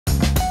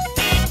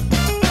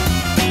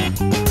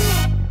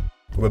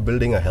we're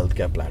building a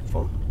healthcare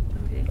platform.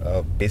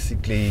 Okay.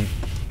 Basically,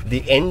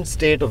 the end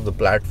state of the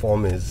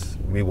platform is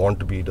we want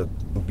to be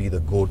the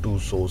go-to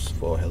source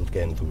for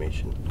healthcare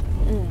information.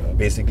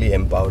 Basically,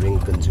 empowering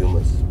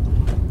consumers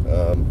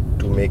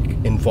to make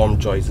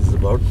informed choices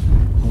about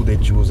who they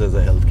choose as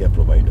a healthcare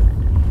provider.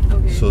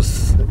 Okay. So,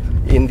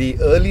 in the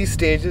early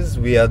stages,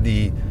 we are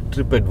the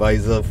trip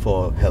advisor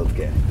for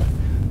healthcare.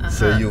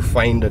 So you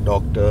find a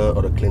doctor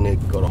or a clinic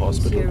or a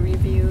hospital, You see a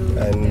review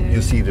and there.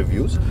 you see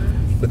reviews.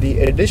 But the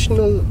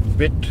additional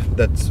bit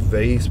that's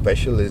very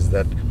special is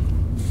that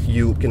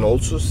you can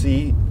also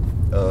see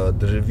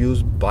the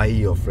reviews by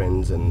your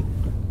friends and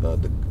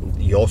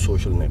your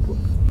social network.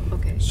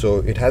 Okay. So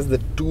it has the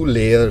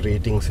 2-layer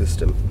rating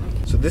system.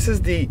 So this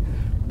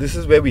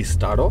is where we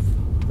start off.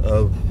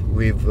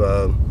 We've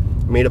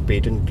made a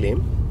patent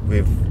claim.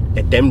 We've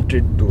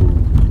attempted to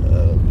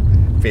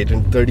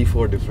patent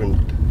 34 different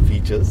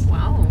features.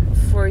 Wow.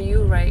 For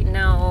you right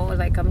now,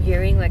 like I'm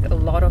hearing like a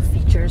lot of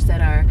features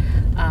that are,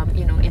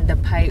 in the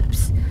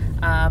pipes,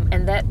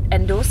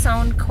 and those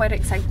sound quite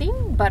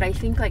exciting. But I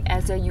think like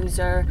as a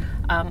user,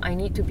 I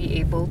need to be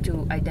able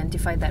to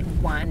identify that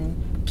one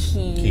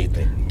key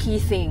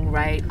thing,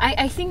 right?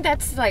 I think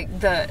that's like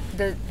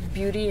the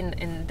beauty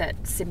in that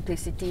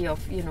simplicity of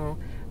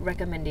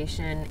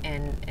recommendation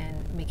and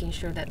making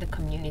sure that the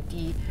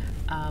community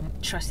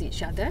trusts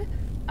each other.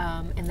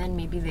 And then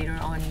maybe later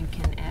on you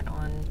can add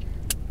on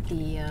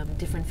the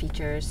different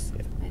features,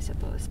 I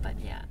suppose. But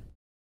yeah.